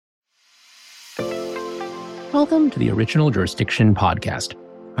Welcome to the Original Jurisdiction Podcast.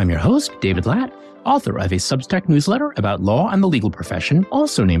 I'm your host, David Latt, author of a Substack newsletter about law and the legal profession,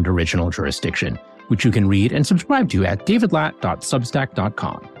 also named Original Jurisdiction, which you can read and subscribe to at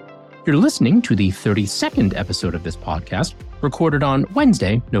davidlatt.substack.com. You're listening to the 32nd episode of this podcast, recorded on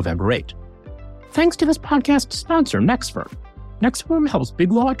Wednesday, November 8. Thanks to this podcast sponsor, NextFirm. NextFirm helps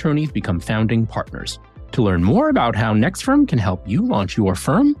big law attorneys become founding partners. To learn more about how NextFirm can help you launch your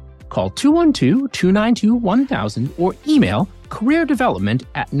firm, call 212-292-1000 or email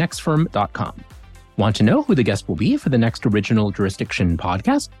careerdevelopment@nextfirm.com. Want to know who the guest will be for the next Original Jurisdiction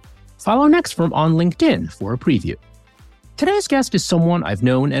podcast? Follow NextFirm on LinkedIn for a preview. Today's guest is someone I've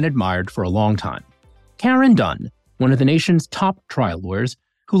known and admired for a long time. Karen Dunn, one of the nation's top trial lawyers,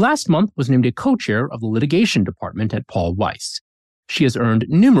 who last month was named a co-chair of the litigation department at Paul Weiss. She has earned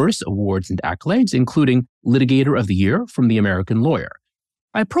numerous awards and accolades, including Litigator of the Year from the American Lawyer.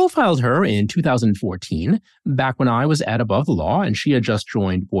 I profiled her in 2014, back when I was at Above the Law and she had just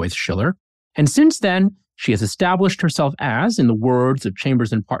joined Boyce Schiller. And since then, she has established herself as, in the words of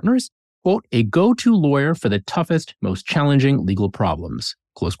Chambers and Partners, quote, a go-to lawyer for the toughest, most challenging legal problems,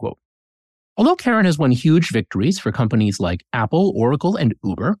 close quote. Although Karen has won huge victories for companies like Apple, Oracle, and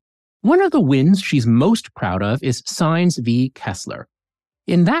Uber, one of the wins she's most proud of is Sines v. Kessler.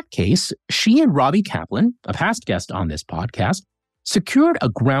 In that case, she and Robbie Kaplan, a past guest on this podcast, secured a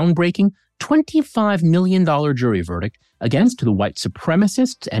groundbreaking $25 million jury verdict against the white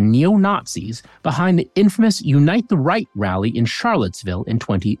supremacists and neo-Nazis behind the infamous Unite the Right rally in Charlottesville in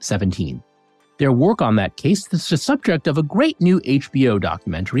 2017. Their work on that case is the subject of a great new HBO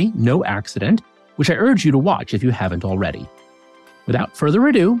documentary, No Accident, which I urge you to watch if you haven't already. Without further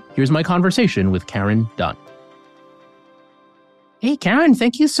ado, here's my conversation with Karen Dunn. Hey, Karen,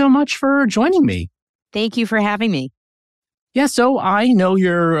 thank you so much for joining me. Thank you for having me. Yeah, so I know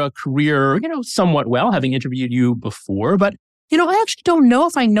your career, somewhat well, having interviewed you before, but, I actually don't know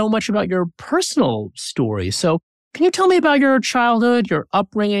if I know much about your personal story. So can you tell me about your childhood, your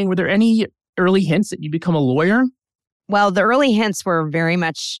upbringing? Were there any early hints that you'd become a lawyer? Well, the early hints were very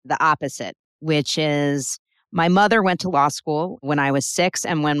much the opposite, which is my mother went to law school when I was 6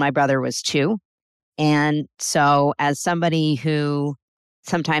 and when my brother was 2. And so as somebody who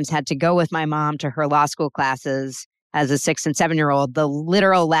sometimes had to go with my mom to her law school classes, as a 6 and 7-year-old, the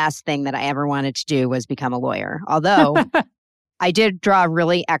literal last thing that I ever wanted to do was become a lawyer. Although I did draw a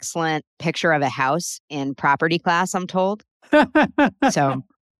really excellent picture of a house in property class, I'm told. So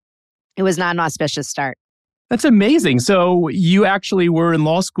it was not an auspicious start. That's amazing. So you actually were in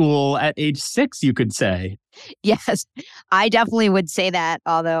law school at age 6, you could say. Yes, I definitely would say that,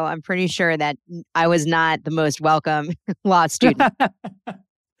 although I'm pretty sure that I was not the most welcome law student.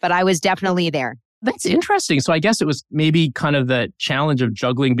 But I was definitely there. That's interesting. So I guess it was maybe kind of the challenge of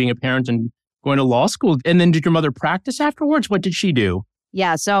juggling being a parent and going to law school. And then did your mother practice afterwards? What did she do?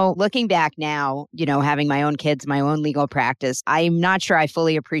 Yeah. So looking back now, having my own kids, my own legal practice, I'm not sure I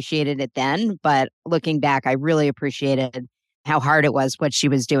fully appreciated it then, but looking back, I really appreciated how hard it was what she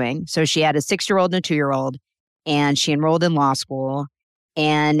was doing. So she had a 6-year-old and a 2-year-old, and she enrolled in law school.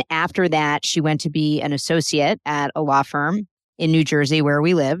 And after that, she went to be an associate at a law firm in New Jersey where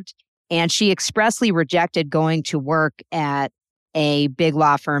we lived. And she expressly rejected going to work at a big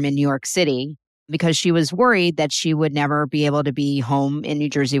law firm in New York City because she was worried that she would never be able to be home in New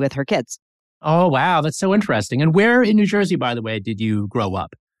Jersey with her kids. Oh, wow. That's so interesting. And where in New Jersey, by the way, did you grow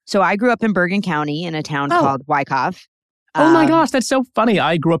up? So I grew up in Bergen County in a town called Wyckoff. Oh my gosh, that's so funny.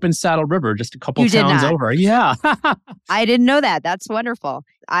 I grew up in Saddle River, just a couple towns over. Yeah. I didn't know that. That's wonderful.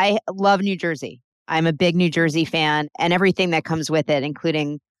 I love New Jersey. I'm a big New Jersey fan and everything that comes with it,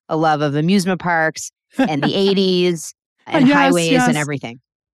 including a love of amusement parks and the 80s and highways and everything.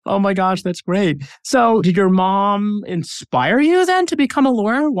 Oh my gosh, that's great. So did your mom inspire you then to become a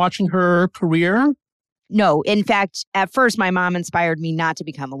lawyer, watching her career? No. In fact, at first, my mom inspired me not to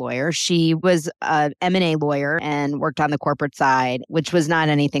become a lawyer. She was an M&A lawyer and worked on the corporate side, which was not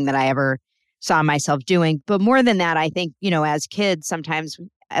anything that I ever saw myself doing. But more than that, I think, as kids, sometimes,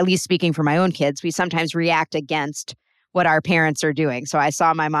 at least speaking for my own kids, we sometimes react against what our parents are doing. So I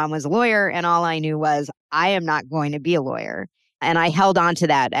saw my mom was a lawyer and all I knew was I am not going to be a lawyer. And I held on to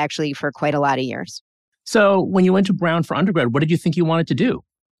that actually for quite a lot of years. So when you went to Brown for undergrad, what did you think you wanted to do?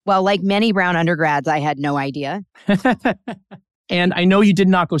 Well, like many Brown undergrads, I had no idea. And I know you did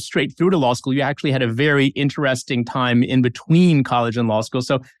not go straight through to law school. You actually had a very interesting time in between college and law school.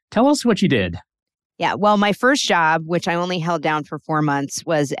 So tell us what you did. Yeah, well, my first job, which I only held down for 4 months,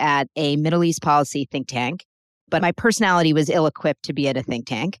 was at a Middle East policy think tank. But my personality was ill-equipped to be at a think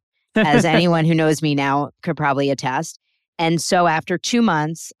tank, as anyone who knows me now could probably attest. And so after 2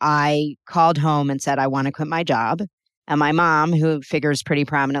 months, I called home and said, I want to quit my job. And my mom, who figures pretty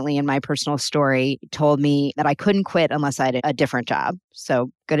prominently in my personal story, told me that I couldn't quit unless I had a different job. So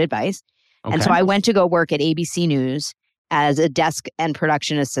good advice. And so Okay. I went to go work at ABC News as a desk and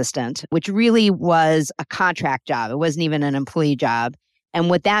production assistant, which really was a contract job. It wasn't even an employee job. And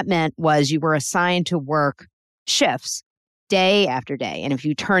what that meant was you were assigned to work shifts day after day. And if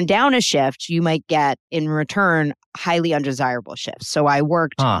you turn down a shift, you might get in return highly undesirable shifts. So I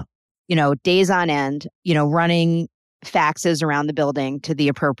worked, Huh. days on end, running faxes around the building to the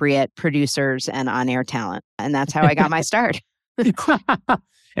appropriate producers and on-air talent. And that's how I got my start.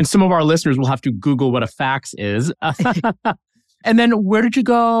 And some of our listeners will have to Google what a fax is. And then where did you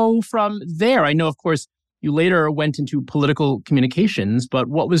go from there? I know, of course, you later went into political communications, but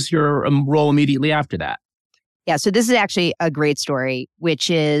what was your role immediately after that? Yeah, so this is actually a great story, which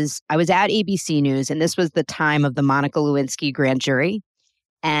is I was at ABC News, and this was the time of the Monica Lewinsky grand jury.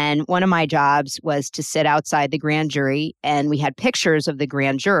 And one of my jobs was to sit outside the grand jury, and we had pictures of the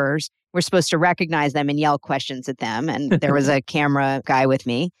grand jurors. We're supposed to recognize them and yell questions at them. And there was a camera guy with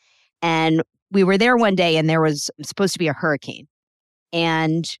me. And we were there one day, and there was supposed to be a hurricane.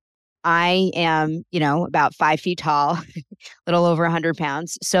 And I am, about 5 feet tall, a little over 100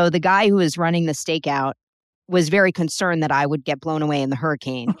 pounds. So the guy who was running the stakeout was very concerned that I would get blown away in the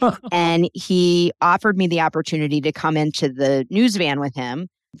hurricane. And he offered me the opportunity to come into the news van with him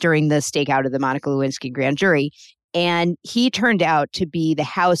during the stakeout of the Monica Lewinsky grand jury. And he turned out to be the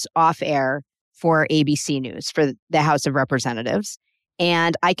House off air for ABC News, for the House of Representatives.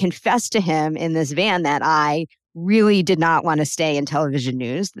 And I confessed to him in this van that I really did not want to stay in television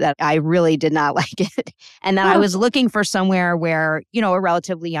news, that I really did not like it. And that I was looking for somewhere where, a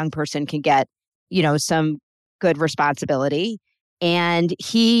relatively young person can get, some good responsibility. And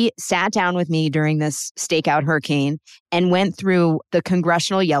he sat down with me during this stakeout hurricane and went through the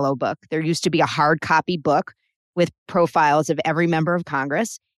Congressional Yellow Book. There used to be a hard copy book with profiles of every member of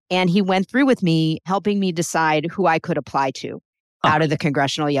Congress. And he went through with me, helping me decide who I could apply to out of the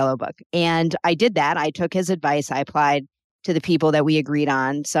Congressional Yellow Book. And I did that. I took his advice. I applied to the people that we agreed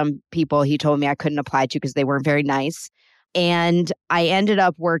on. Some people he told me I couldn't apply to because they weren't very nice. And I ended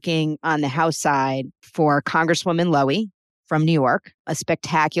up working on the House side for Congresswoman Lowy from New York, a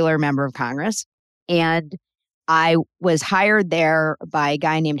spectacular member of Congress. And I was hired there by a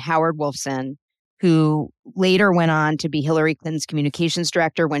guy named Howard Wolfson, who later went on to be Hillary Clinton's communications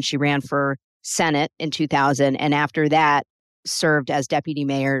director when she ran for Senate in 2000. And after that, served as deputy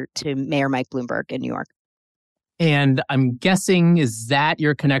mayor to Mayor Mike Bloomberg in New York. And I'm guessing, is that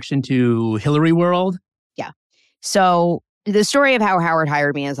your connection to Hillary World? Yeah. So the story of how Howard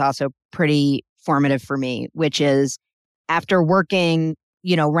hired me is also pretty formative for me, which is after working,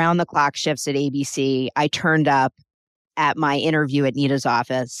 round the clock shifts at ABC, I turned up at my interview at Nita's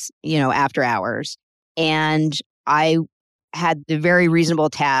office, after hours. And I had the very reasonable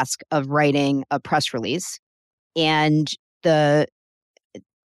task of writing a press release. And I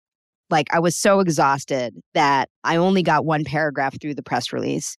was so exhausted that I only got one paragraph through the press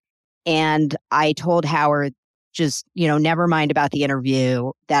release. And I told Howard, just, never mind about the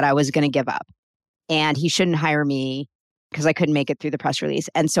interview, that I was going to give up. And he shouldn't hire me because I couldn't make it through the press release.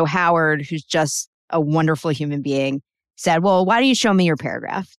 And so Howard, who's just a wonderful human being, said, well, why don't you show me your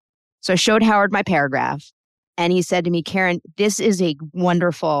paragraph? So I showed Howard my paragraph. And he said to me, Karen, this is a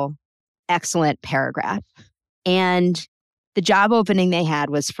wonderful, excellent paragraph. And the job opening they had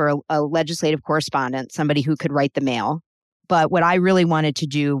was for a legislative correspondent, somebody who could write the mail. But what I really wanted to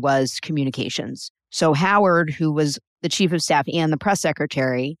do was communications. So Howard, who was the chief of staff and the press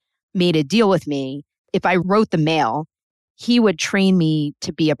secretary, made a deal with me. If I wrote the mail, he would train me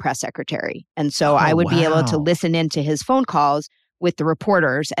to be a press secretary. And so I would be able to listen into his phone calls with the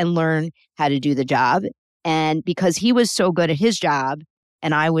reporters and learn how to do the job. And because he was so good at his job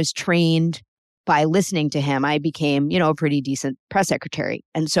and I was trained by listening to him, I became, a pretty decent press secretary.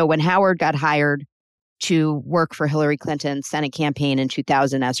 And so when Howard got hired to work for Hillary Clinton's Senate campaign in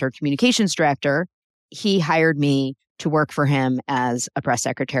 2000 as her communications director, he hired me to work for him as a press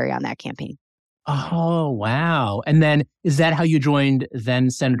secretary on that campaign. Oh, wow. And then is that how you joined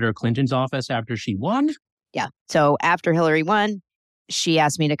then Senator Clinton's office after she won? Yeah. So after Hillary won, she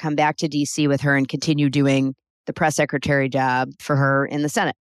asked me to come back to DC with her and continue doing the press secretary job for her in the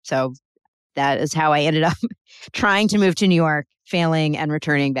Senate. So that is how I ended up trying to move to New York, failing, and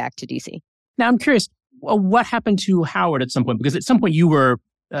returning back to DC. Now, I'm curious, what happened to Howard at some point? Because at some point you were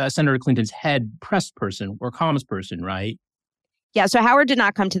Senator Clinton's head press person or comms person, right? Yeah, so Howard did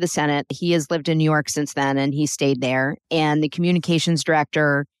not come to the Senate. He has lived in New York since then, and he stayed there. And the communications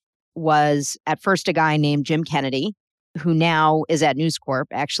director was at first a guy named Jim Kennedy, who now is at News Corp,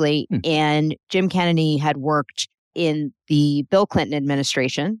 actually. Hmm. And Jim Kennedy had worked in the Bill Clinton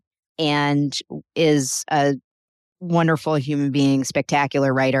administration and is a wonderful human being,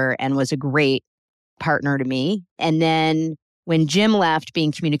 spectacular writer, and was a great partner to me. And then when Jim left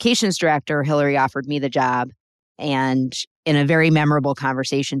being communications director, Hillary offered me the job. And in a very memorable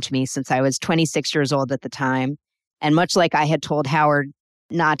conversation to me, since I was 26 years old at the time, and much like I had told Howard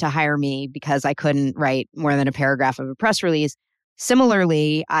not to hire me because I couldn't write more than a paragraph of a press release,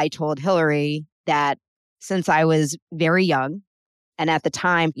 similarly, I told Hillary that since I was very young, and at the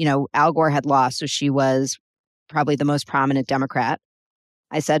time, Al Gore had lost, so she was probably the most prominent Democrat.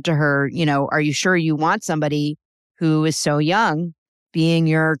 I said to her, are you sure you want somebody who is so young being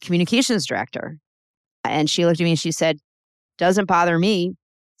your communications director? And she looked at me and she said, doesn't bother me.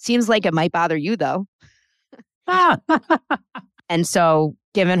 Seems like it might bother you, though. And so,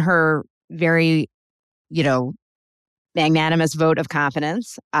 given her very, magnanimous vote of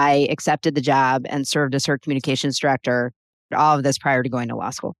confidence, I accepted the job and served as her communications director, all of this prior to going to law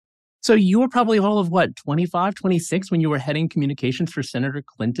school. So you were probably all of 25, 26 when you were heading communications for Senator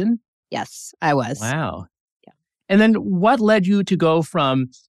Clinton? Yes, I was. Wow. Yeah. And then what led you to go from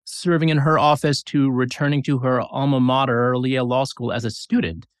serving in her office to returning to her alma mater, Yale Law School, as a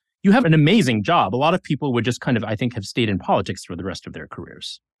student? You have an amazing job. A lot of people would just I think, have stayed in politics for the rest of their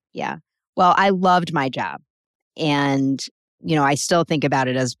careers. Yeah. Well, I loved my job. And, I still think about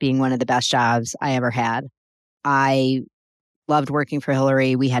it as being one of the best jobs I ever had. I loved working for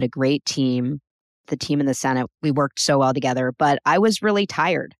Hillary. We had a great team, the team in the Senate. We worked so well together, but I was really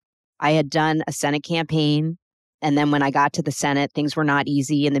tired. I had done a Senate campaign. And then when I got to the Senate, things were not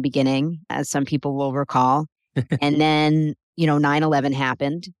easy in the beginning, as some people will recall. And then, 9/11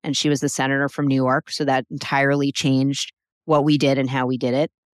 happened and she was the senator from New York. So that entirely changed what we did and how we did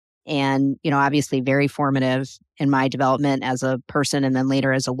it. And, obviously very formative in my development as a person and then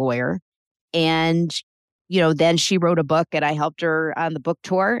later as a lawyer. And, then she wrote a book and I helped her on the book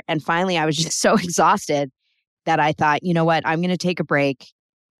tour. And finally, I was just so exhausted that I thought, you know what, I'm going to take a break.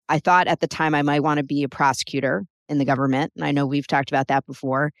 I thought at the time I might want to be a prosecutor in the government. And I know we've talked about that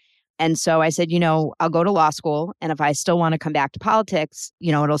before. And so I said, I'll go to law school. And if I still want to come back to politics,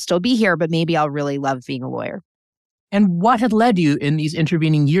 it'll still be here, but maybe I'll really love being a lawyer. And what had led you in these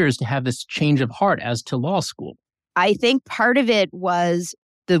intervening years to have this change of heart as to law school? I think part of it was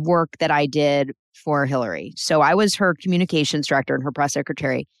the work that I did for Hillary. So I was her communications director and her press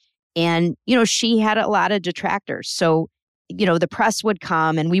secretary. And, she had a lot of detractors. So, the press would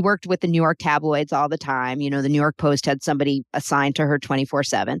come and we worked with the New York tabloids all the time. The New York Post had somebody assigned to her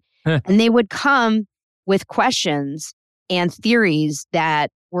 24/7. And they would come with questions and theories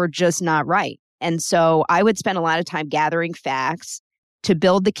that were just not right. And so I would spend a lot of time gathering facts to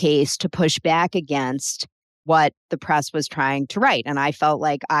build the case to push back against what the press was trying to write. And I felt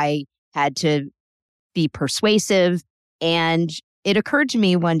like I had to be persuasive. And it occurred to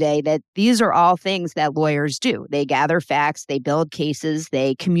me one day that these are all things that lawyers do. They gather facts, they build cases,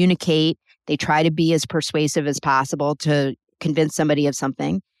 they communicate, they try to be as persuasive as possible to convince somebody of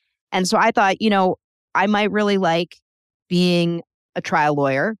something. And so I thought, I might really like being a trial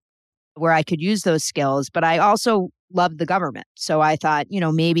lawyer where I could use those skills, but I also loved the government. So I thought,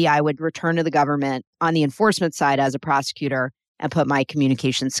 maybe I would return to the government on the enforcement side as a prosecutor and put my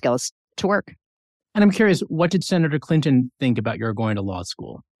communication skills to work. And I'm curious, what did Senator Clinton think about your going to law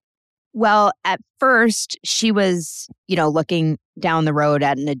school? Well, at first, she was, looking down the road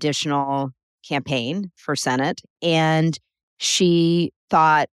at an additional campaign for Senate. And she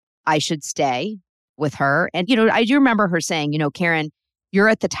thought I should stay with her. And, I do remember her saying, Karen, you're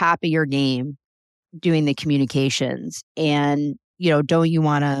at the top of your game doing the communications. And, don't you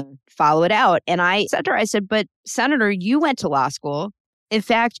want to follow it out? And I said to her, I said, but Senator, you went to law school. In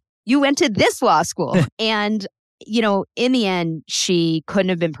fact, you went to this law school. And, in the end, she couldn't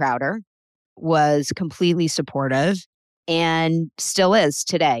have been prouder, was completely supportive, and still is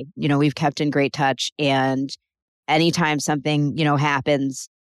today. We've kept in great touch. And anytime something, happens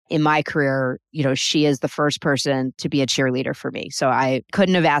in my career, she is the first person to be a cheerleader for me. So I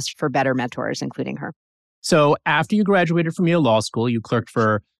couldn't have asked for better mentors, including her. So after you graduated from Yale Law School, you clerked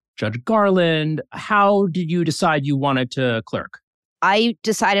for Judge Garland. How did you decide you wanted to clerk? I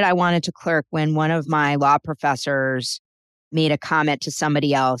decided I wanted to clerk when one of my law professors made a comment to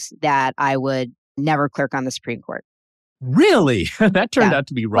somebody else that I would never clerk on the Supreme Court. Really? That turned out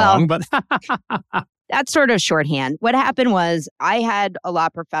to be wrong, but that's sort of shorthand. What happened was I had a law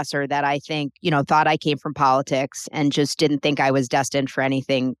professor that I think, thought I came from politics and just didn't think I was destined for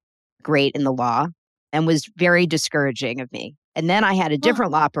anything great in the law and was very discouraging of me. And then I had a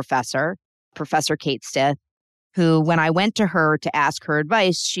different law professor, Professor Kate Stith, who, when I went to her to ask her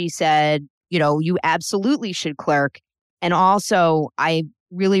advice, she said, you absolutely should clerk. And also, I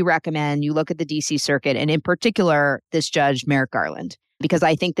really recommend you look at the DC Circuit, and in particular, this judge, Merrick Garland, because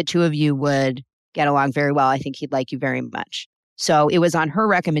I think the two of you would get along very well. I think he'd like you very much. So it was on her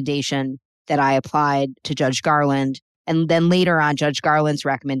recommendation that I applied to Judge Garland. And then later on, Judge Garland's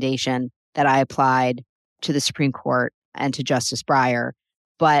recommendation that I applied to the Supreme Court and to Justice Breyer.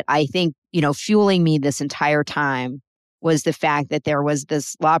 But I think, fueling me this entire time was the fact that there was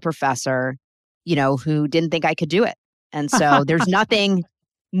this law professor, who didn't think I could do it. And so there's nothing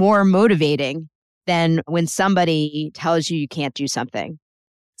more motivating than when somebody tells you can't do something.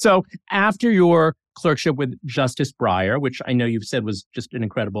 So after your clerkship with Justice Breyer, which I know you've said was just an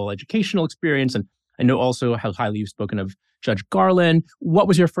incredible educational experience, and I know also how highly you've spoken of Judge Garland, what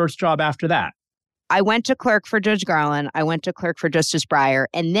was your first job after that? I went to clerk for Judge Garland. I went to clerk for Justice Breyer.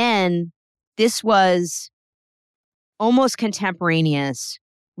 And then this was almost contemporaneous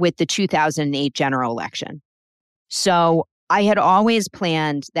with the 2008 general election. So I had always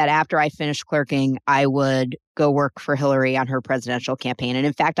planned that after I finished clerking, I would go work for Hillary on her presidential campaign. And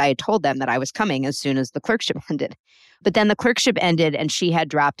in fact, I had told them that I was coming as soon as the clerkship ended. But then the clerkship ended and she had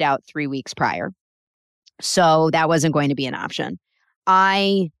dropped out 3 weeks prior. So that wasn't going to be an option.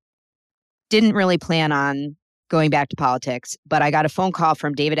 I didn't really plan on going back to politics, but I got a phone call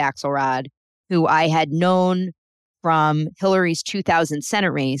from David Axelrod, who I had known from Hillary's 2000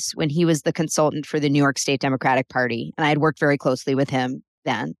 Senate race when he was the consultant for the New York State Democratic Party. And I had worked very closely with him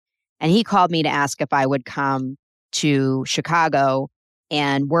then. And he called me to ask if I would come to Chicago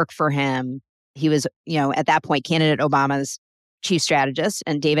and work for him. He was, at that point, candidate Obama's chief strategist.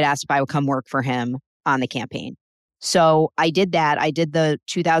 And David asked if I would come work for him on the campaign. So I did that. I did the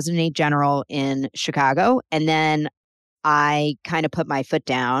 2008 general in Chicago. And then I kind of put my foot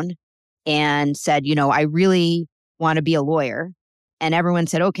down and said, I really want to be a lawyer. And everyone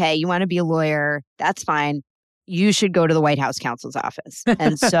said, okay, you want to be a lawyer? That's fine. You should go to the White House counsel's office.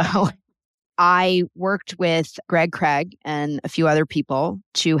 And so I worked with Greg Craig and a few other people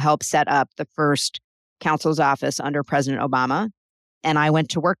to help set up the first counsel's office under President Obama. And I went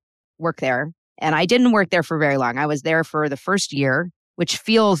to work there. And I didn't work there for very long. I was there for the first year, which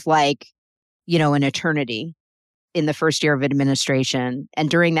feels like, an eternity in the first year of administration. And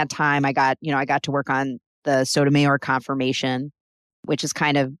during that time, I got to work on the Sotomayor confirmation, which is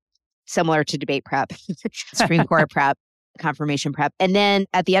kind of similar to debate prep, Supreme Court prep, confirmation prep. And then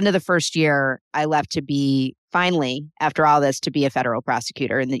at the end of the first year, I left to be, finally, after all this, to be a federal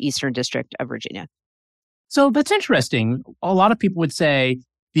prosecutor in the Eastern District of Virginia. So that's interesting. A lot of people would say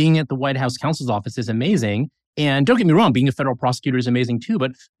being at the White House counsel's office is amazing. And don't get me wrong, being a federal prosecutor is amazing too.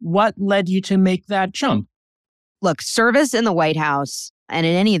 But what led you to make that jump? Look, service in the White House and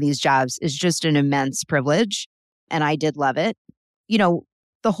in any of these jobs is just an immense privilege. And I did love it.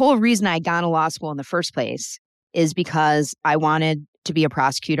 The whole reason I got to law school in the first place is because I wanted to be a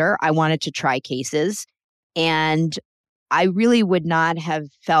prosecutor. I wanted to try cases. And I really would not have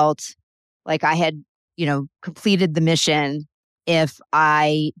felt like I had, completed the mission if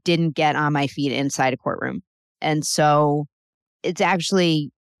I didn't get on my feet inside a courtroom. And so it's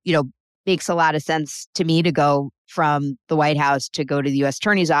actually, makes a lot of sense to me to go from the White House to go to the U.S.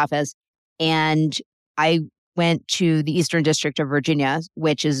 Attorney's Office. And I went to the Eastern District of Virginia,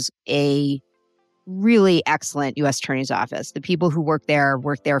 which is a really excellent U.S. Attorney's Office. The people who work there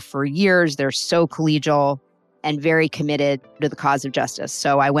for years. They're so collegial and very committed to the cause of justice.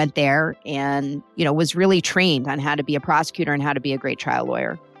 So I went there and, was really trained on how to be a prosecutor and how to be a great trial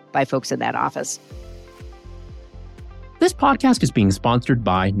lawyer by folks in that office. This podcast is being sponsored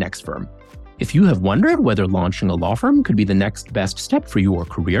by NextFirm. If you have wondered whether launching a law firm could be the next best step for your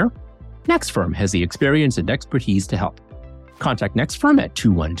career, NextFirm has the experience and expertise to help. Contact NextFirm at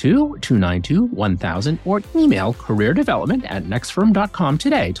 212-292-1000 or email careerdevelopment@nextfirm.com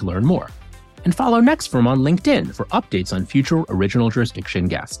today to learn more. And follow NextFirm on LinkedIn for updates on future original jurisdiction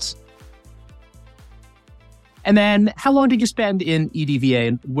guests. And then how long did you spend in EDVA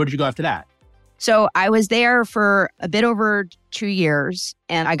and where did you go after that? So I was there for a bit over 2 years,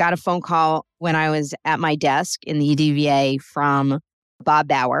 and I got a phone call when I was at my desk in the EDVA from Bob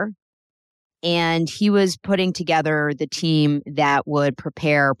Bauer. And he was putting together the team that would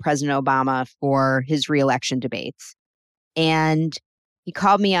prepare President Obama for his reelection debates. And he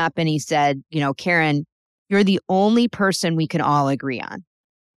called me up and he said, Karen, you're the only person we can all agree on.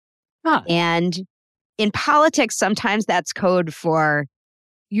 Huh. And in politics, sometimes that's code for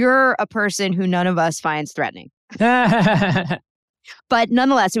you're a person who none of us finds threatening. But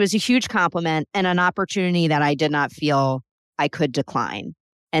nonetheless, it was a huge compliment and an opportunity that I did not feel I could decline.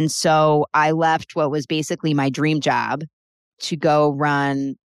 And so I left what was basically my dream job to go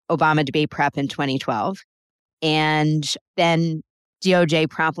run Obama debate prep in 2012. And then DOJ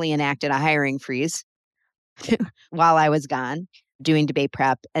promptly enacted a hiring freeze while I was gone doing debate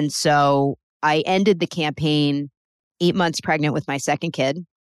prep. And so I ended the campaign 8 months pregnant with my second kid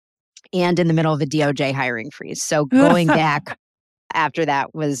and in the middle of a DOJ hiring freeze. So going back after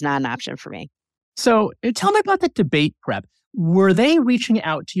that was not an option for me. So tell me about the debate prep. Were they reaching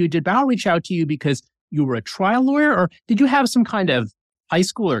out to you? Did Bauer reach out to you because you were a trial lawyer, or did you have some kind of high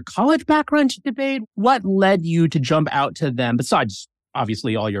school or college background to debate? What led you to jump out to them, besides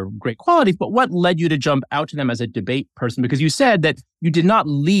obviously all your great qualities, but what led you to jump out to them as a debate person? Because you said that you did not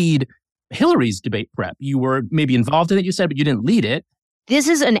lead Hillary's debate prep. You were maybe involved in it, you said, but you didn't lead it. This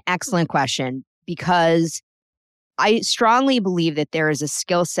is an excellent question because I strongly believe that there is a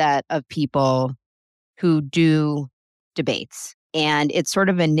skill set of people who do debates, and it's sort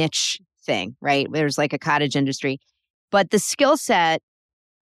of a niche thing, right? There's like a cottage industry, but the skill set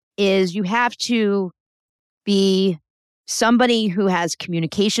is you have to be somebody who has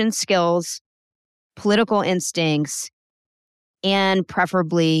communication skills, political instincts, and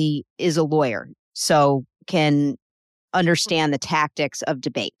preferably is a lawyer, so can understand the tactics of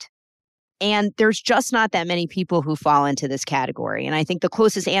debate. And there's just not that many people who fall into this category. And I think the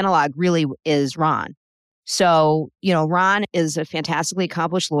closest analog really is Ron. So, Ron is a fantastically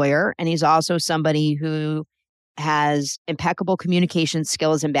accomplished lawyer, and he's also somebody who has impeccable communication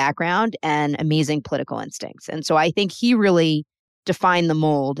skills and background and amazing political instincts. And so I think he really defined the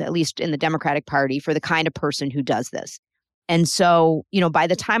mold, at least in the Democratic Party, for the kind of person who does this. And so, by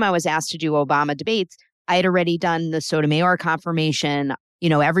the time I was asked to do Obama debates, I had already done the Sotomayor confirmation.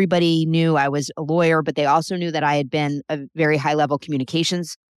 Everybody knew I was a lawyer, but they also knew that I had been a very high-level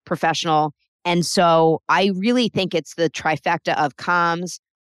communications professional. And so I really think it's the trifecta of comms,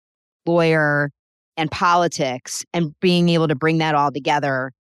 lawyer, and politics, and being able to bring that all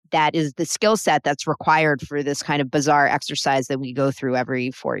together. That is the skill set that's required for this kind of bizarre exercise that we go through every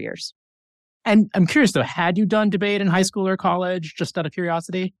 4 years. And I'm curious, though, had you done debate in high school or college, just out of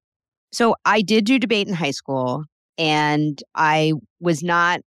curiosity? So I did do debate in high school, and I was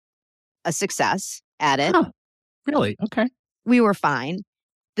not a success at it. Oh, really? Okay. We were fine.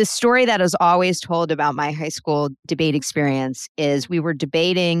 The story that is always told about my high school debate experience is we were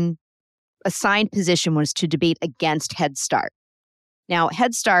debating, assigned position was to debate against Head Start. Now,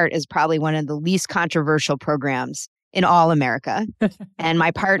 Head Start is probably one of the least controversial programs in all America. And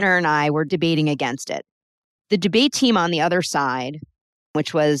my partner and I were debating against it. The debate team on the other side,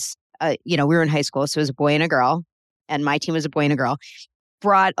 which was, we were in high school, so it was a boy and a girl, and my team was a boy and a girl,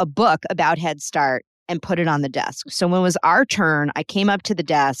 brought a book about Head Start and put it on the desk. So when it was our turn, I came up to the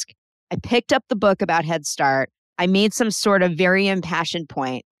desk, I picked up the book about Head Start, I made some sort of very impassioned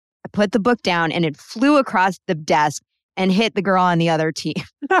point, I put the book down, and it flew across the desk and hit the girl on the other team.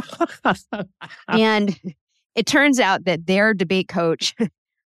 And it turns out that their debate coach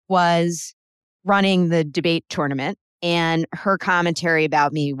was running the debate tournament, and her commentary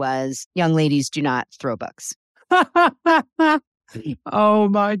about me was, "Young ladies do not throw books." Oh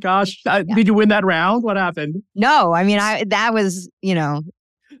my gosh. Yeah. Did you win that round? What happened? No, I mean, that was,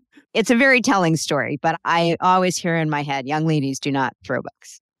 it's a very telling story, but I always hear in my head, "Young ladies do not throw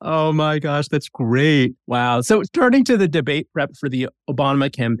books." Oh my gosh, that's great. Wow. So turning to the debate prep for the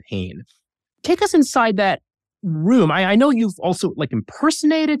Obama campaign, take us inside that room. I know you've also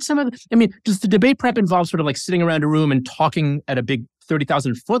impersonated some of does the debate prep involve sort of sitting around a room and talking at a big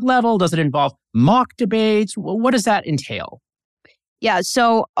 30,000 foot level? Does it involve mock debates? What does that entail? Yeah,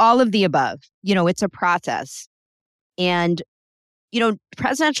 so all of the above. It's a process. And,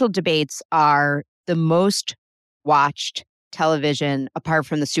 presidential debates are the most watched television apart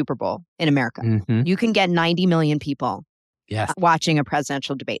from the Super Bowl in America. Mm-hmm. You can get 90 million people watching a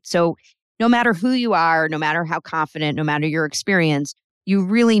presidential debate. So no matter who you are, no matter how confident, no matter your experience, you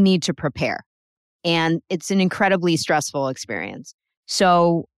really need to prepare. And it's an incredibly stressful experience.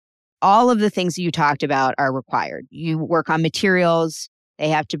 So all of the things that you talked about are required. You work on materials. They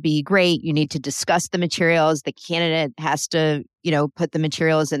have to be great. You need to discuss the materials. The candidate has to, put the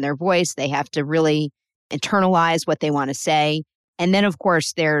materials in their voice. They have to really internalize what they want to say. And then, of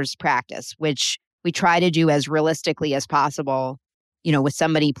course, there's practice, which we try to do as realistically as possible, with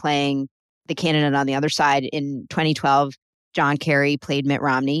somebody playing the candidate on the other side. In 2012, John Kerry played Mitt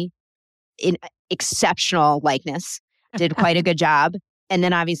Romney in exceptional likeness, did quite a good job. And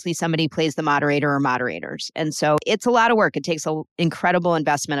then obviously somebody plays the moderator or moderators. And so it's a lot of work. It takes an incredible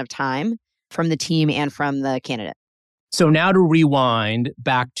investment of time from the team and from the candidate. So now to rewind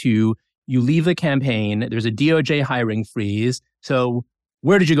back to, you leave the campaign, there's a DOJ hiring freeze. So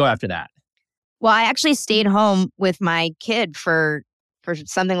Where did you go after that? Well, I actually stayed home with my kid for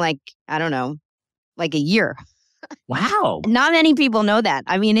something like, I don't know, like a year. Wow. Not many people know that.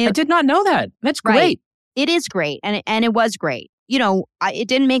 I mean, I did not know that. That's right. great. It is great. And it was great. It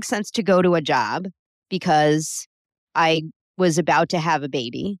didn't make sense to go to a job because I was about to have a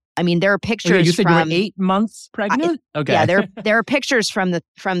baby. I mean, there are pictures You said from, you were 8 months pregnant? Okay. Yeah, there are pictures from the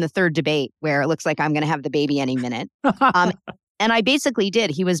third debate where it looks like I'm going to have the baby any minute. And I basically did.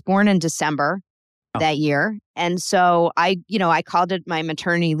 He was born in December that year. And so I called it my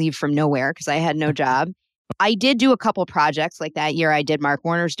maternity leave from nowhere because I had no job. I did do a couple projects like that year. I did Mark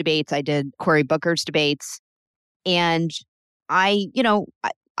Warner's debates. I did Cory Booker's debates. And I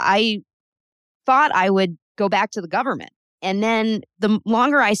thought I would go back to the government. And then the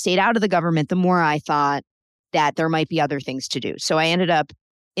longer I stayed out of the government, the more I thought that there might be other things to do. So I ended up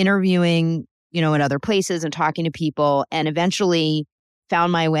interviewing, in other places and talking to people, and eventually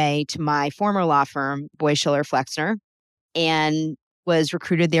found my way to my former law firm, Boies Schiller Flexner, and was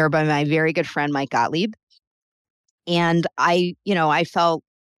recruited there by my very good friend, Mike Gottlieb. And I felt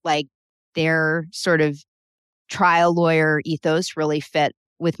like their sort of trial lawyer ethos really fit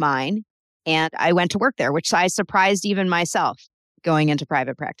with mine. And I went to work there, which I surprised even myself going into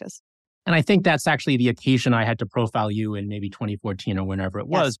private practice. And I think that's actually the occasion I had to profile you in maybe 2014 or whenever it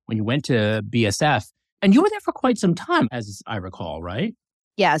was, when you went to BSF. And you were there for quite some time, as I recall, right?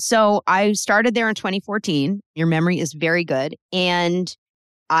 Yeah. So I started there in 2014. Your memory is very good. And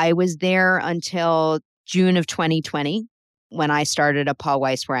I was there until June of 2020 when I started at Paul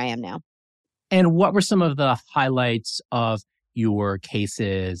Weiss, where I am now. And what were some of the highlights of your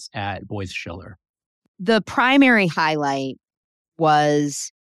cases at Boies Schiller? The primary highlight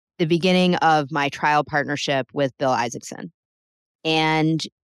was the beginning of my trial partnership with Bill Isaacson. And,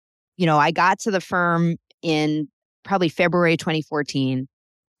 I got to the firm in probably February 2014.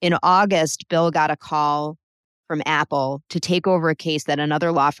 In August, Bill got a call from Apple to take over a case that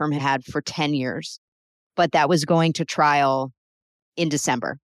another law firm had had for 10 years, but that was going to trial in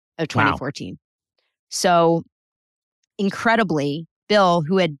December of 2014. Wow. So incredibly, Bill,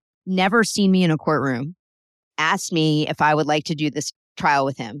 who had never seen me in a courtroom, asked me if I would like to do this trial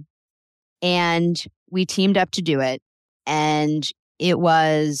with him. And we teamed up to do it. And it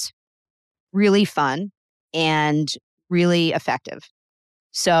was really fun and really effective.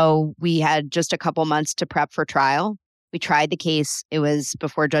 So we had just a couple months to prep for trial. We tried the case. It was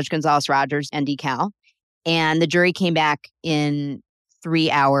before Judge Gonzalez-Rogers and DeKal. And the jury came back in 3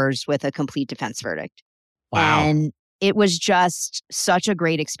 hours with a complete defense verdict. Wow. And it was just such a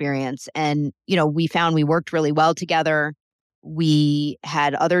great experience. And, we found we worked really well together. We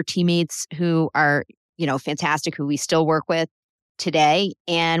had other teammates who are, fantastic, who we still work with today.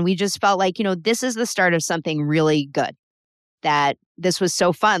 And we just felt like, this is the start of something really good, that this was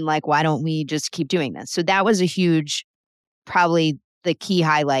so fun. Like, why don't we just keep doing this? So that was a huge, probably the key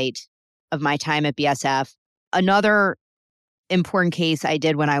highlight of my time at BSF. Another important case I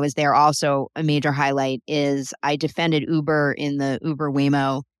did when I was there, also a major highlight, is I defended Uber in the Uber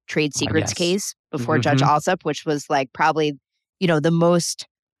Waymo trade secrets case before Judge Alsup, which was like probably, the most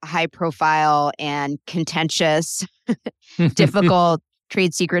high profile and contentious, difficult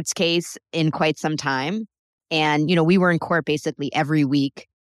trade secrets case in quite some time. And, we were in court basically every week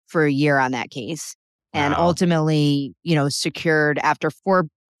for a year on that case. Wow. And ultimately, secured, after 4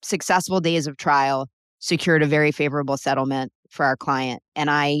 successful days of trial, secured a very favorable settlement for our client. And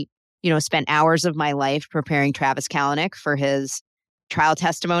I, spent hours of my life preparing Travis Kalanick for his trial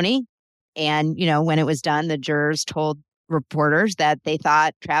testimony. And, when it was done, the jurors told reporters that they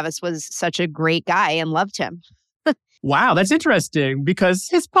thought Travis was such a great guy and loved him. Wow, that's interesting because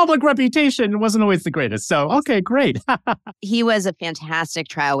his public reputation wasn't always the greatest. So, okay, great. He was a fantastic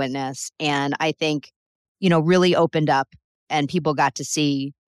trial witness. And I think, really opened up and people got to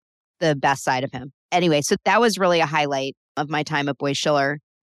see the best side of him. Anyway, so that was really a highlight of my time at Boies Schiller.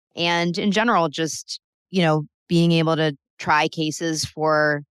 And in general, just, being able to try cases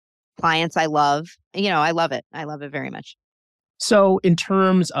for clients I love. I love it. I love it very much. So in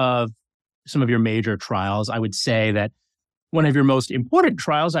terms of some of your major trials, I would say that one of your most important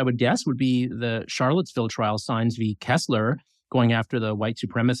trials, I would guess, would be the Charlottesville trial, Sines v. Kessler, going after the white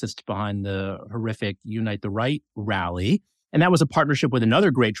supremacists behind the horrific Unite the Right rally. And that was a partnership with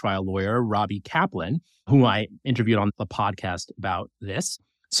another great trial lawyer, Robbie Kaplan, who I interviewed on the podcast about this.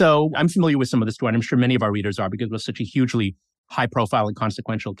 So I'm familiar with some of the story, and I'm sure many of our readers are, because it was such a hugely high-profile and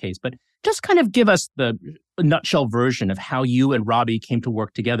consequential case. But just kind of give us the nutshell version of how you and Robbie came to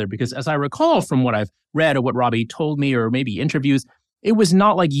work together. Because as I recall from what I've read or what Robbie told me, or maybe interviews, it was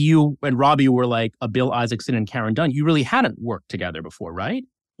not like you and Robbie were like a Bill Isaacson and Karen Dunn. You really hadn't worked together before, right?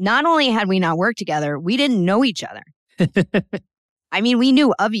 Not only had we not worked together, we didn't know each other. I mean, we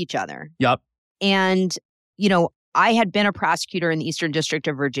knew of each other. Yep. And, I had been a prosecutor in the Eastern District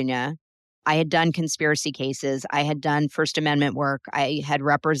of Virginia. I had done conspiracy cases. I had done First Amendment work. I had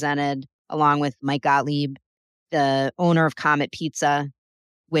represented, along with Mike Gottlieb, the owner of Comet Pizza,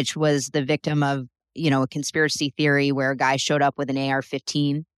 which was the victim of, a conspiracy theory where a guy showed up with an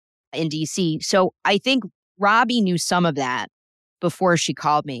AR-15 in DC. So I think Robbie knew some of that before she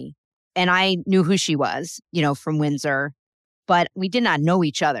called me. And I knew who she was, from Windsor, but we did not know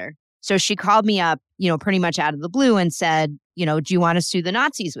each other. So she called me up, pretty much out of the blue and said, do you want to sue the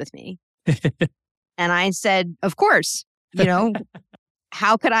Nazis with me? And I said, of course,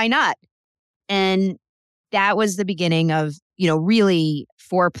 how could I not? And that was the beginning of, really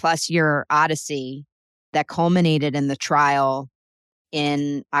 4+ year odyssey that culminated in the trial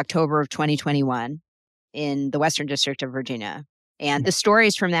in October of 2021 in the Western District of Virginia. And the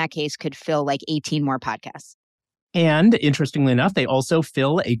stories from that case could fill like 18 more podcasts. And interestingly enough, they also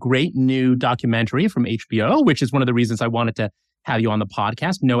fill a great new documentary from HBO, which is one of the reasons I wanted to have you on the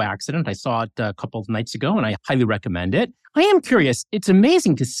podcast. No Accident. I saw it a couple of nights ago and I highly recommend it. I am curious. It's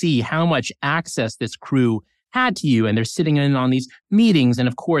amazing to see how much access this crew had to you, and they're sitting in on these meetings. And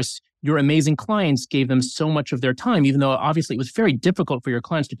of course, your amazing clients gave them so much of their time, even though obviously it was very difficult for your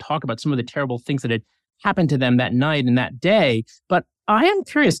clients to talk about some of the terrible things that had happened to them that night and that day. But I am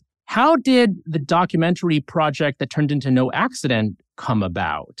curious, how did the documentary project that turned into No Accident come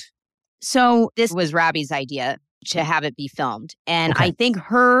about? So this was Robbie's idea to have it be filmed. And Okay. I think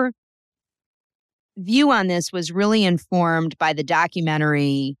her view on this was really informed by the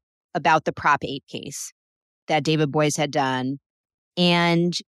documentary about the Prop 8 case that David Boies had done.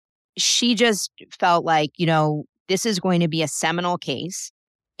 And she just felt like, this is going to be a seminal case.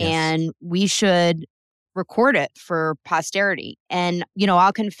 Yes. And we should record it for posterity. And,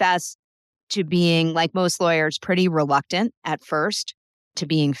 I'll confess to being, like most lawyers, pretty reluctant at first to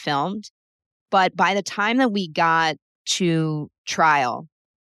being filmed. But by the time that we got to trial,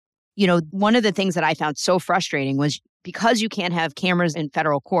 one of the things that I found so frustrating was because you can't have cameras in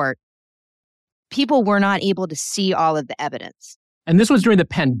federal court, people were not able to see all of the evidence. And this was during the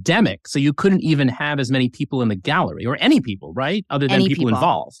pandemic, so you couldn't even have as many people in the gallery, or any people, right? Other than people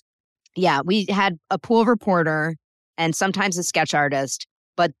involved. Yeah, we had a pool reporter and sometimes a sketch artist,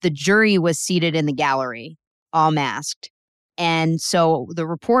 but the jury was seated in the gallery, all masked. And so the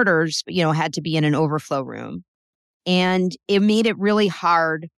reporters, had to be in an overflow room. And it made it really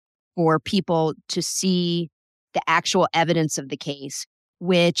hard for people to see the actual evidence of the case,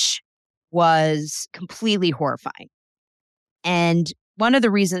 which was completely horrifying. And one of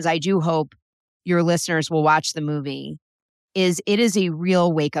the reasons I do hope your listeners will watch the movie is it is a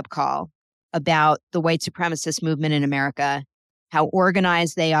real wake-up call about the white supremacist movement in America, how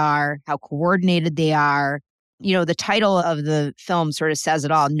organized they are, how coordinated they are. The title of the film sort of says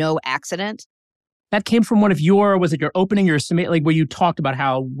it all, No Accident. That came from one of was it your opening, like where you talked about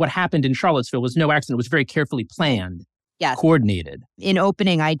how what happened in Charlottesville was no accident, it was very carefully planned, Yes. coordinated. In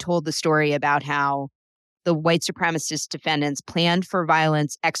opening, I told the story about how the white supremacist defendants planned for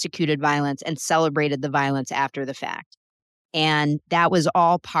violence, executed violence, and celebrated the violence after the fact. And that was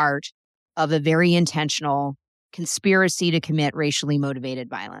all part of a very intentional conspiracy to commit racially motivated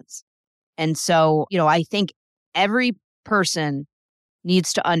violence. And so, I think every person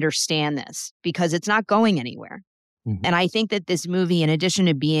needs to understand this because it's not going anywhere. Mm-hmm. And I think that this movie, in addition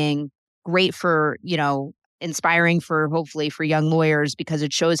to being great for, inspiring for hopefully for young lawyers because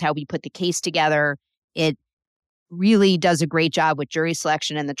it shows how we put the case together, it really does a great job with jury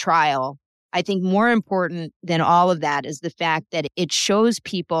selection and the trial. I think more important than all of that is the fact that it shows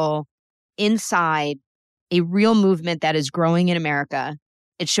people inside a real movement that is growing in America.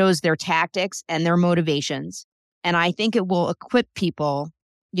 It shows their tactics and their motivations. And I think it will equip people,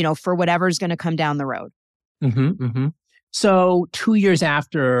 for whatever's going to come down the road. Mm-hmm, mm-hmm. So 2 years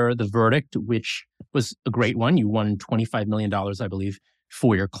after the verdict, which was a great one, you won $25 million, I believe,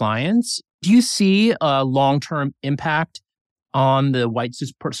 for your clients. Do you see a long-term impact on the white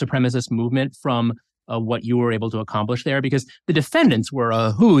supremacist movement from what you were able to accomplish there? Because the defendants were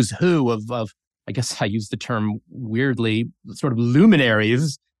a who's who of, I guess I use the term weirdly, sort of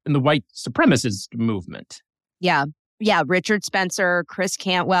luminaries in the white supremacist movement. Yeah. Richard Spencer, Chris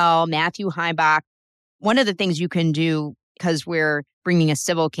Cantwell, Matthew Heimbach. One of the things you can do, because we're bringing a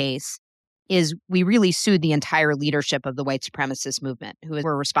civil case, is we really sued the entire leadership of the white supremacist movement who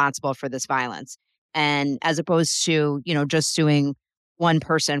were responsible for this violence. And as opposed to, just suing one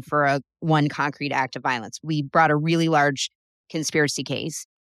person for one concrete act of violence, we brought a really large conspiracy case.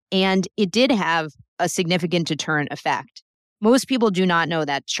 And it did have a significant deterrent effect. Most people do not know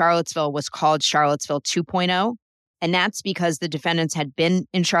that Charlottesville was called Charlottesville 2.0. And that's because the defendants had been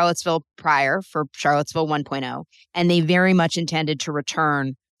in Charlottesville prior for Charlottesville 1.0, and they very much intended to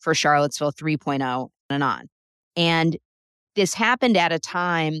return for Charlottesville 3.0 and on. And this happened at a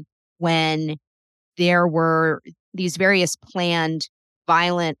time when there were these various planned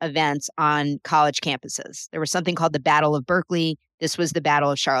violent events on college campuses. There was something called the Battle of Berkeley. This was the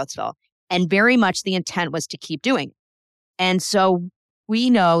Battle of Charlottesville. And very much the intent was to keep doing it. And so we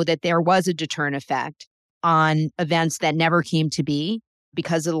know that there was a deterrent effect on events that never came to be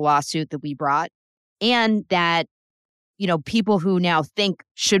because of the lawsuit that we brought. And that, people who now think,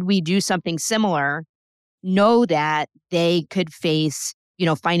 should we do something similar, know that they could face,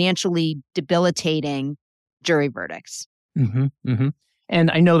 financially debilitating jury verdicts. Mm-hmm, mm-hmm. And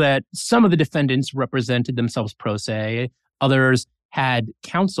I know that some of the defendants represented themselves pro se, others had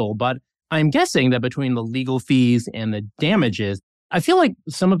counsel, but I'm guessing that between the legal fees and the damages, I feel like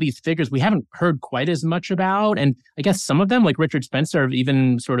some of these figures we haven't heard quite as much about. And I guess some of them, like Richard Spencer, have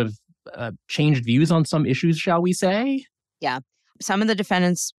even sort of changed views on some issues, shall we say? Yeah. Some of the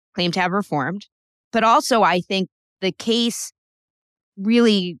defendants claim to have reformed. But also, I think the case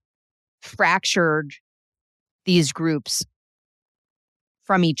really fractured these groups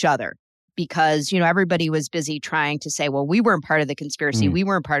from each other because, everybody was busy trying to say, well, we weren't part of the conspiracy. We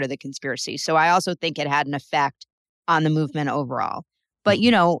weren't part of the conspiracy. So I also think it had an effect on the movement overall. But,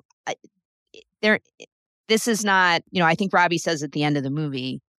 this is not, I think Robbie says at the end of the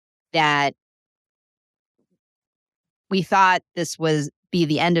movie that we thought this was be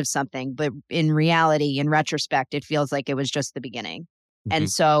the end of something, but in reality, in retrospect, it feels like it was just the beginning. Mm-hmm. And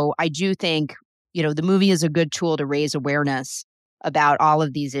so I do think, the movie is a good tool to raise awareness about all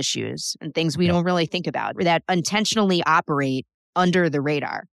of these issues and things we don't really think about that intentionally operate under the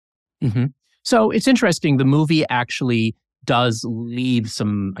radar. Mm-hmm. So it's interesting. The movie actually does leave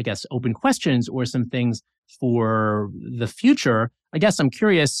some, I guess, open questions or some things for the future. I guess I'm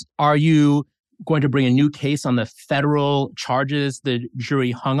curious, are you going to bring a new case on the federal charges the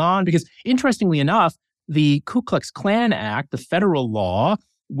jury hung on? Because interestingly enough, the Ku Klux Klan Act, the federal law,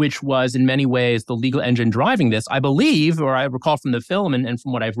 which was in many ways the legal engine driving this, I believe, or I recall from the film and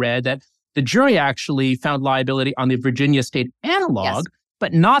from what I've read, that the jury actually found liability on the Virginia state analog,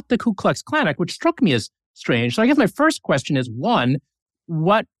 but not the Ku Klux Klan Act, which struck me as strange. So I guess my first question is, one,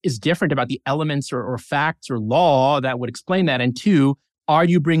 what is different about the elements or facts or law that would explain that? And two, are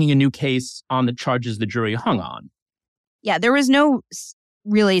you bringing a new case on the charges the jury hung on? Yeah, there was no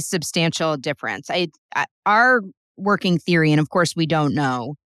really substantial difference. Our working theory, and of course we don't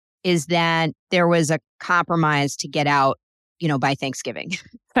know, is that there was a compromise to get out, by Thanksgiving,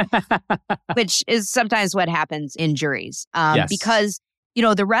 which is sometimes what happens in juries. Because,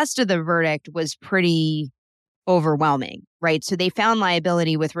 the rest of the verdict was pretty overwhelming, right? So they found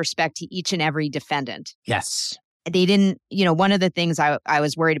liability with respect to each and every defendant. Yes. They didn't, one of the things I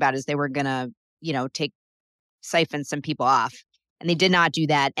was worried about is they were going to, siphon some people off. And they did not do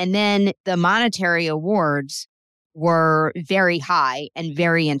that. And then the monetary awards were very high and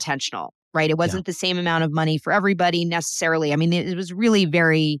very intentional, right? It wasn't the same amount of money for everybody necessarily. I mean, it was really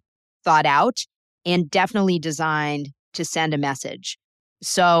very thought out and definitely designed to send a message.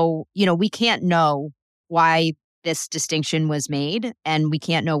 So, we can't know why this distinction was made, and we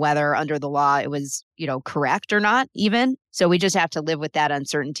can't know whether under the law it was, correct or not even. So we just have to live with that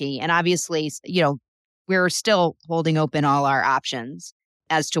uncertainty. And obviously, we're still holding open all our options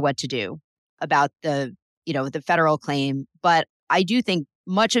as to what to do about the federal claim. But I do think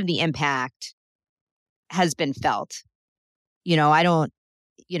much of the impact has been felt.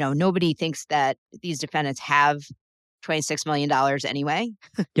 Nobody thinks that these defendants have $26 million anyway.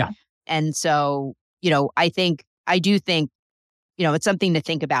 Yeah. And so, I do think, it's something to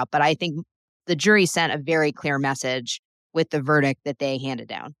think about. But I think the jury sent a very clear message with the verdict that they handed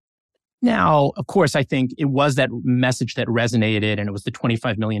down. Now, of course, I think it was that message that resonated, and it was the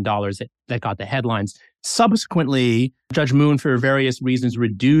 $25 million that got the headlines. Subsequently, Judge Moon, for various reasons,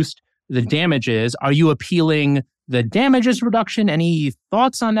 reduced the damages. Are you appealing the damages reduction? Any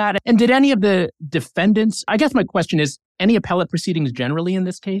thoughts on that? And did any of the defendants, I guess my question is, any appellate proceedings generally in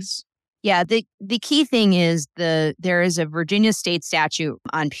this case? Yeah, the key thing is there is a Virginia state statute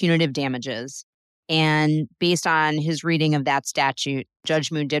on punitive damages. And based on his reading of that statute,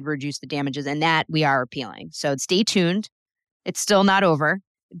 Judge Moon did reduce the damages, and that we are appealing. So stay tuned. It's still not over,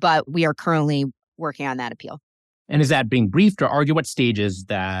 but we are currently working on that appeal. And is that being briefed or argued? What stage is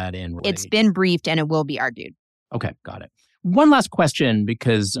that in? Really? It's been briefed and it will be argued. Okay, got it. One last question,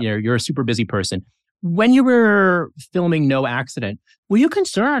 because you're a super busy person. When you were filming No Accident, were you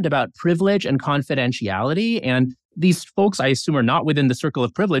concerned about privilege and confidentiality? And these folks, I assume, are not within the circle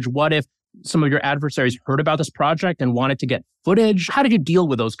of privilege. What if some of your adversaries heard about this project and wanted to get footage? How did you deal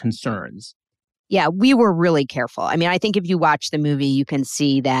with those concerns? Yeah, we were really careful. I mean, I think if you watch the movie, you can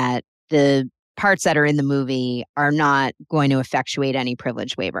see that the parts that are in the movie are not going to effectuate any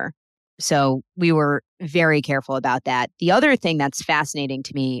privilege waiver. So we were very careful about that. The other thing that's fascinating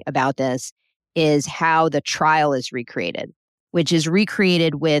to me about this is how the trial is recreated, which is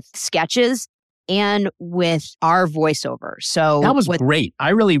recreated with sketches and with our voiceover. So that was great.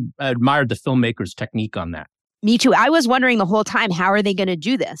 I really admired the filmmaker's technique on that. Me too. I was wondering the whole time, how are they going to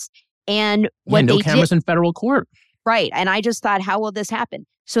do this? And what no they cameras did, in federal court. Right. And I just thought, how will this happen?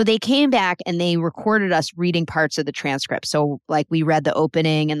 So they came back and they recorded us reading parts of the transcript. So like we read the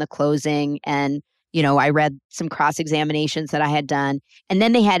opening and the closing and, I read some cross-examinations that I had done. And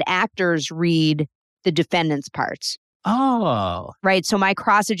then they had actors read the defendant's parts. Oh. Right. So my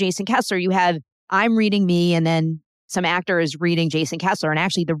cross of Jason Kessler, I'm reading me and then some actor is reading Jason Kessler. And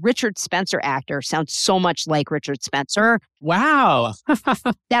actually the Richard Spencer actor sounds so much like Richard Spencer. Wow.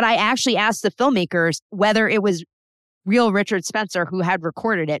 That I actually asked the filmmakers whether it was real Richard Spencer who had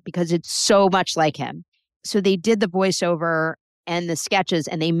recorded it because it's so much like him. So they did the voiceover and the sketches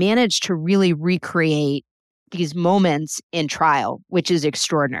and they managed to really recreate these moments in trial, which is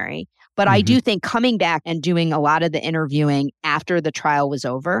extraordinary. But I do think coming back and doing a lot of the interviewing after the trial was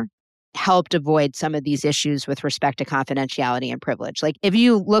over helped avoid some of these issues with respect to confidentiality and privilege. Like if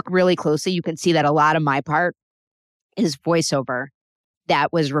you look really closely, you can see that a lot of my part is voiceover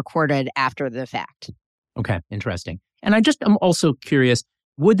that was recorded after the fact. Okay, interesting. And I'm also curious,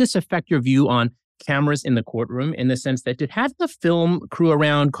 would this affect your view on cameras in the courtroom in the sense that did having the film crew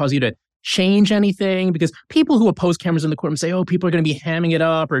around cause you to change anything? Because people who oppose cameras in the courtroom say, oh, people are going to be hamming it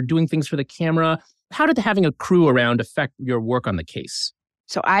up or doing things for the camera. How did having a crew around affect your work on the case?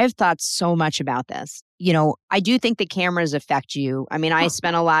 So I've thought so much about this. I do think the cameras affect you. I mean, I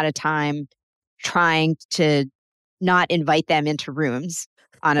spent a lot of time trying to not invite them into rooms,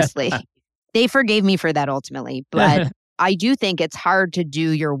 honestly. They forgave me for that ultimately. But I do think it's hard to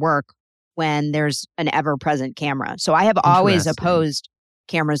do your work when there's an ever-present camera. So I have always opposed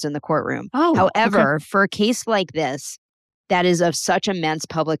cameras in the courtroom. However, for a case like this, that is of such immense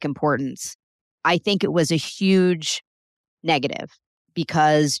public importance, I think it was a huge negative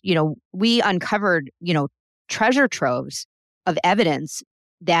because, we uncovered, treasure troves of evidence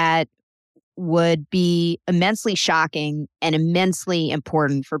that would be immensely shocking and immensely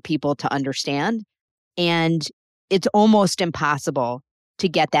important for people to understand. And it's almost impossible to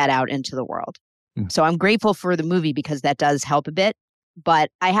get that out into the world. So I'm grateful for the movie because that does help a bit.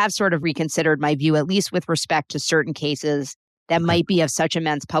 But I have sort of reconsidered my view, at least with respect to certain cases that might be of such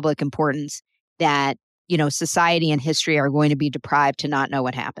immense public importance that, society and history are going to be deprived to not know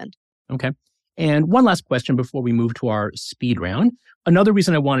what happened. Okay. And one last question before we move to our speed round. Another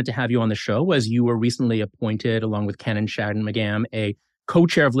reason I wanted to have you on the show was you were recently appointed, along with Ken and Shadden McGam, a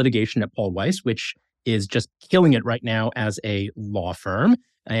co-chair of litigation at Paul Weiss, which is just killing it right now as a law firm.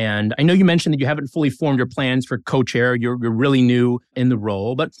 And I know you mentioned that you haven't fully formed your plans for co-chair. You're really new in the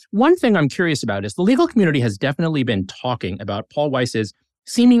role. But one thing I'm curious about is the legal community has definitely been talking about Paul Weiss's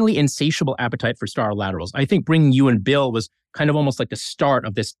seemingly insatiable appetite for star laterals. I think bringing you and Bill was kind of almost like the start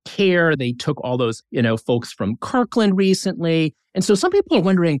of this tear. They took all those, folks from Kirkland recently. And so some people are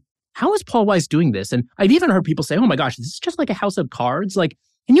wondering, how is Paul Weiss doing this? And I've even heard people say, oh my gosh, this is just like a house of cards. Like,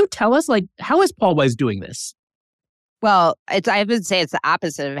 can you tell us, how is Paul Weiss doing this? Well, I would say it's the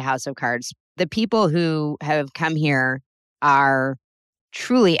opposite of a house of cards. The people who have come here are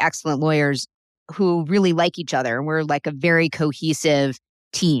truly excellent lawyers who really like each other. And we're like a very cohesive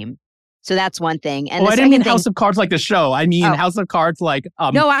team. So that's one thing. And I didn't mean House of Cards like the show. I mean House of Cards like...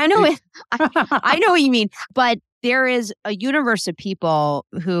 No, I know it. I know what you mean. But there is a universe of people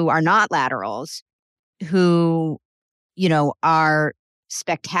who are not laterals, who, are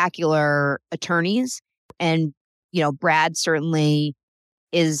spectacular attorneys. And, Brad certainly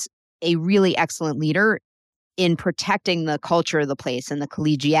is a really excellent leader in protecting the culture of the place and the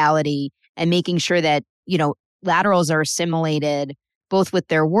collegiality and making sure that, laterals are assimilated both with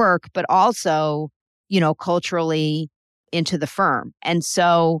their work, but also, culturally into the firm. And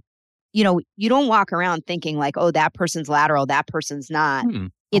so, you don't walk around thinking like, oh, that person's lateral, that person's not.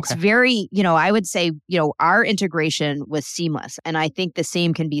 It's very, I would say, our integration was seamless. And I think the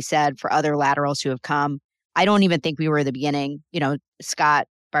same can be said for other laterals who have come. I don't even think we were the beginning, Scott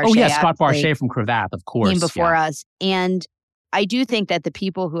Barchet. Oh, yeah, Scott Barchet from Cravath, of course. Came before us. And I do think that the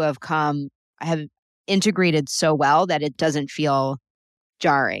people who have come have integrated so well that it doesn't feel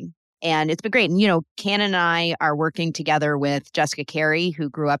jarring. And it's been great. And, Ken and I are working together with Jessica Carey, who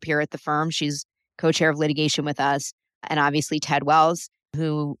grew up here at the firm. She's co-chair of litigation with us. And obviously Ted Wells,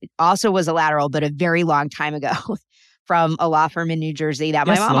 who also was a lateral, but a very long time ago from a law firm in New Jersey that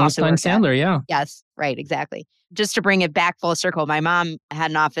my mom also worked at. Sandler, yeah. Yes, right, exactly. Just to bring it back full circle, my mom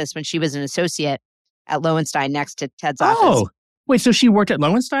had an office when she was an associate at Lowenstein next to Ted's office. Oh, wait, so she worked at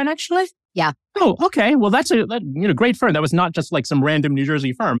Lowenstein, actually? Yeah. Oh, okay. Well, that's a great firm. That was not just like some random New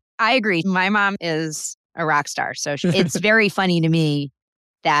Jersey firm. I agree. My mom is a rock star. So it's very funny to me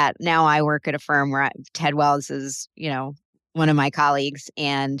that now I work at a firm where Ted Wells is, one of my colleagues.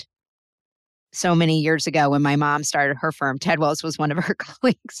 And so many years ago when my mom started her firm, Ted Wells was one of her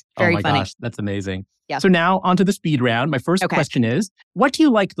colleagues. Very funny. Gosh, that's amazing. Yeah. So now onto the speed round. My first question is, what do you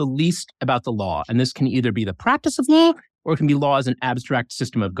like the least about the law? And this can either be the practice of law or it can be law as an abstract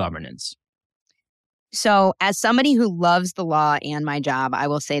system of governance. So as somebody who loves the law and my job, I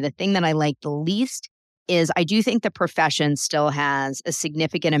will say the thing that I like the least is I do think the profession still has a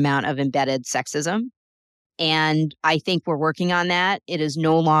significant amount of embedded sexism. And I think we're working on that. It is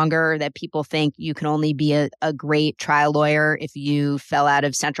no longer that people think you can only be a great trial lawyer if you fell out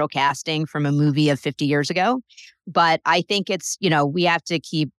of central casting from a movie of 50 years ago. But I think it's, we have to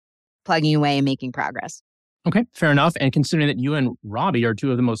keep plugging away and making progress. Okay, fair enough. And considering that you and Robbie are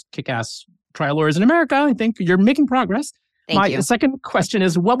two of the most kick-ass trial lawyers in America, I think you're making progress. Thank you. My second question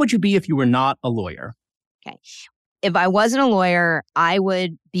is, what would you be if you were not a lawyer? Okay. If I wasn't a lawyer, I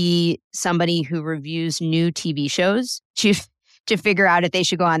would be somebody who reviews new TV shows to figure out if they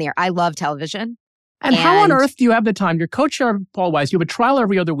should go on the air. I love television. And how on earth do you have the time? You're co-chair of Paul Weiss. You have a trial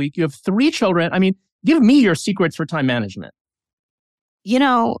every other week. You have 3 children. I mean, give me your secrets for time management.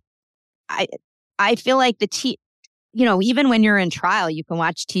 I feel like even when you're in trial, you can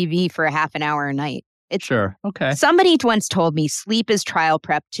watch TV for a half an hour a night. Sure. Okay. Somebody once told me sleep is trial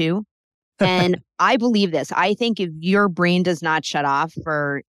prep too. And I believe this. I think if your brain does not shut off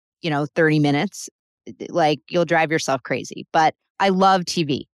for, 30 minutes, like you'll drive yourself crazy. But I love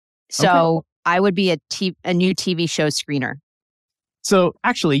TV. So I would be a new TV show screener. So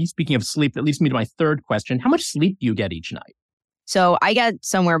actually, speaking of sleep, that leads me to my third question. How much sleep do you get each night? So I get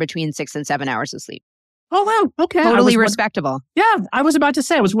somewhere between 6 and 7 hours of sleep. Oh, wow. Okay. Totally respectable. Yeah. I was about to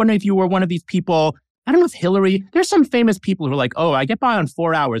say, I was wondering if you were one of these people. I don't know if Hillary, there's some famous people who are like, I get by on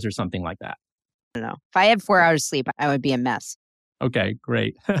 4 hours or something like that. I don't know. If I had 4 hours of sleep, I would be a mess. Okay,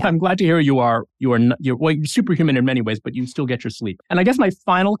 great. Yeah. I'm glad to hear you're superhuman in many ways, but you still get your sleep. And I guess my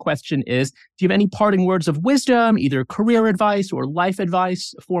final question is, do you have any parting words of wisdom, either career advice or life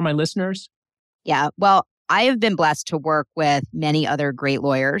advice for my listeners? Yeah, well, I have been blessed to work with many other great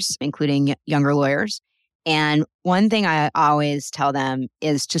lawyers, including younger lawyers. And one thing I always tell them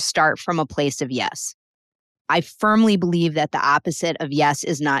is to start from a place of yes. I firmly believe that the opposite of yes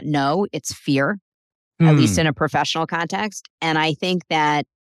is not no, it's fear, at least in a professional context. And I think that,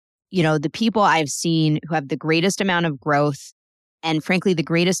 the people I've seen who have the greatest amount of growth and frankly, the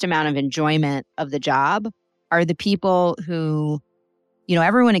greatest amount of enjoyment of the job are the people who,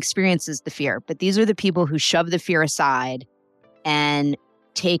 everyone experiences the fear, but these are the people who shove the fear aside and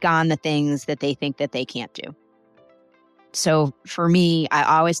take on the things that they think that they can't do. So for me, I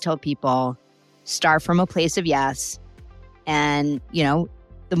always tell people, start from a place of yes. And,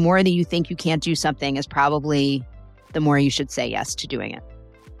 the more that you think you can't do something is probably the more you should say yes to doing it.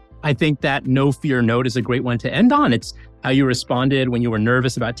 I think that no fear note is a great one to end on. It's how you responded when you were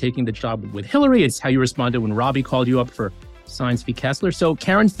nervous about taking the job with Hillary. It's how you responded when Robbie called you up for Science v. Kessler. So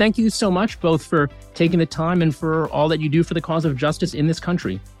Karen, thank you so much, both for taking the time and for all that you do for the cause of justice in this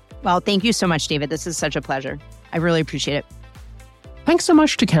country. Well, thank you so much, David. This is such a pleasure. I really appreciate it. Thanks so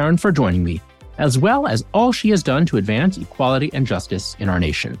much to Karen for joining me, as well as all she has done to advance equality and justice in our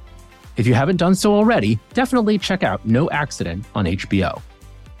nation. If you haven't done so already, definitely check out No Accident on HBO.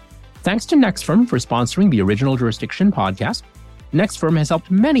 Thanks to NextFirm for sponsoring the Original Jurisdiction podcast. NextFirm has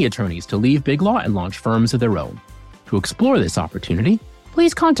helped many attorneys to leave big law and launch firms of their own. To explore this opportunity,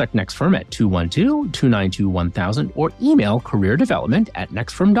 please contact NextFirm at 212-292-1000 or email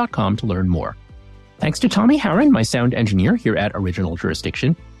careerdevelopment@nextfirm.com to learn more. Thanks to Tommy Harron, my sound engineer here at Original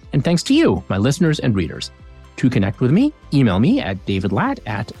Jurisdiction, and thanks to you, my listeners and readers. To connect with me, email me at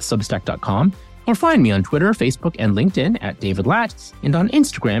davidlatt@substack.com or find me on Twitter, Facebook, and LinkedIn at davidlatt and on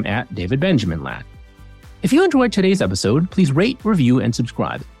Instagram at davidbenjaminlatt. If you enjoyed today's episode, please rate, review, and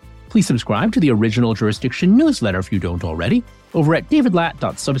subscribe. Please subscribe to the Original Jurisdiction newsletter if you don't already over at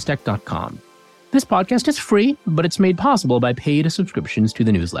davidlatt.substack.com. This podcast is free, but it's made possible by paid subscriptions to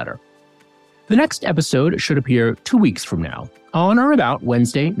the newsletter. The next episode should appear 2 weeks from now, on or about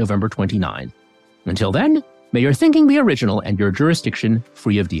Wednesday, November 29. Until then, May your thinking be original and your jurisdiction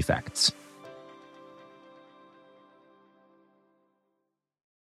free of defects.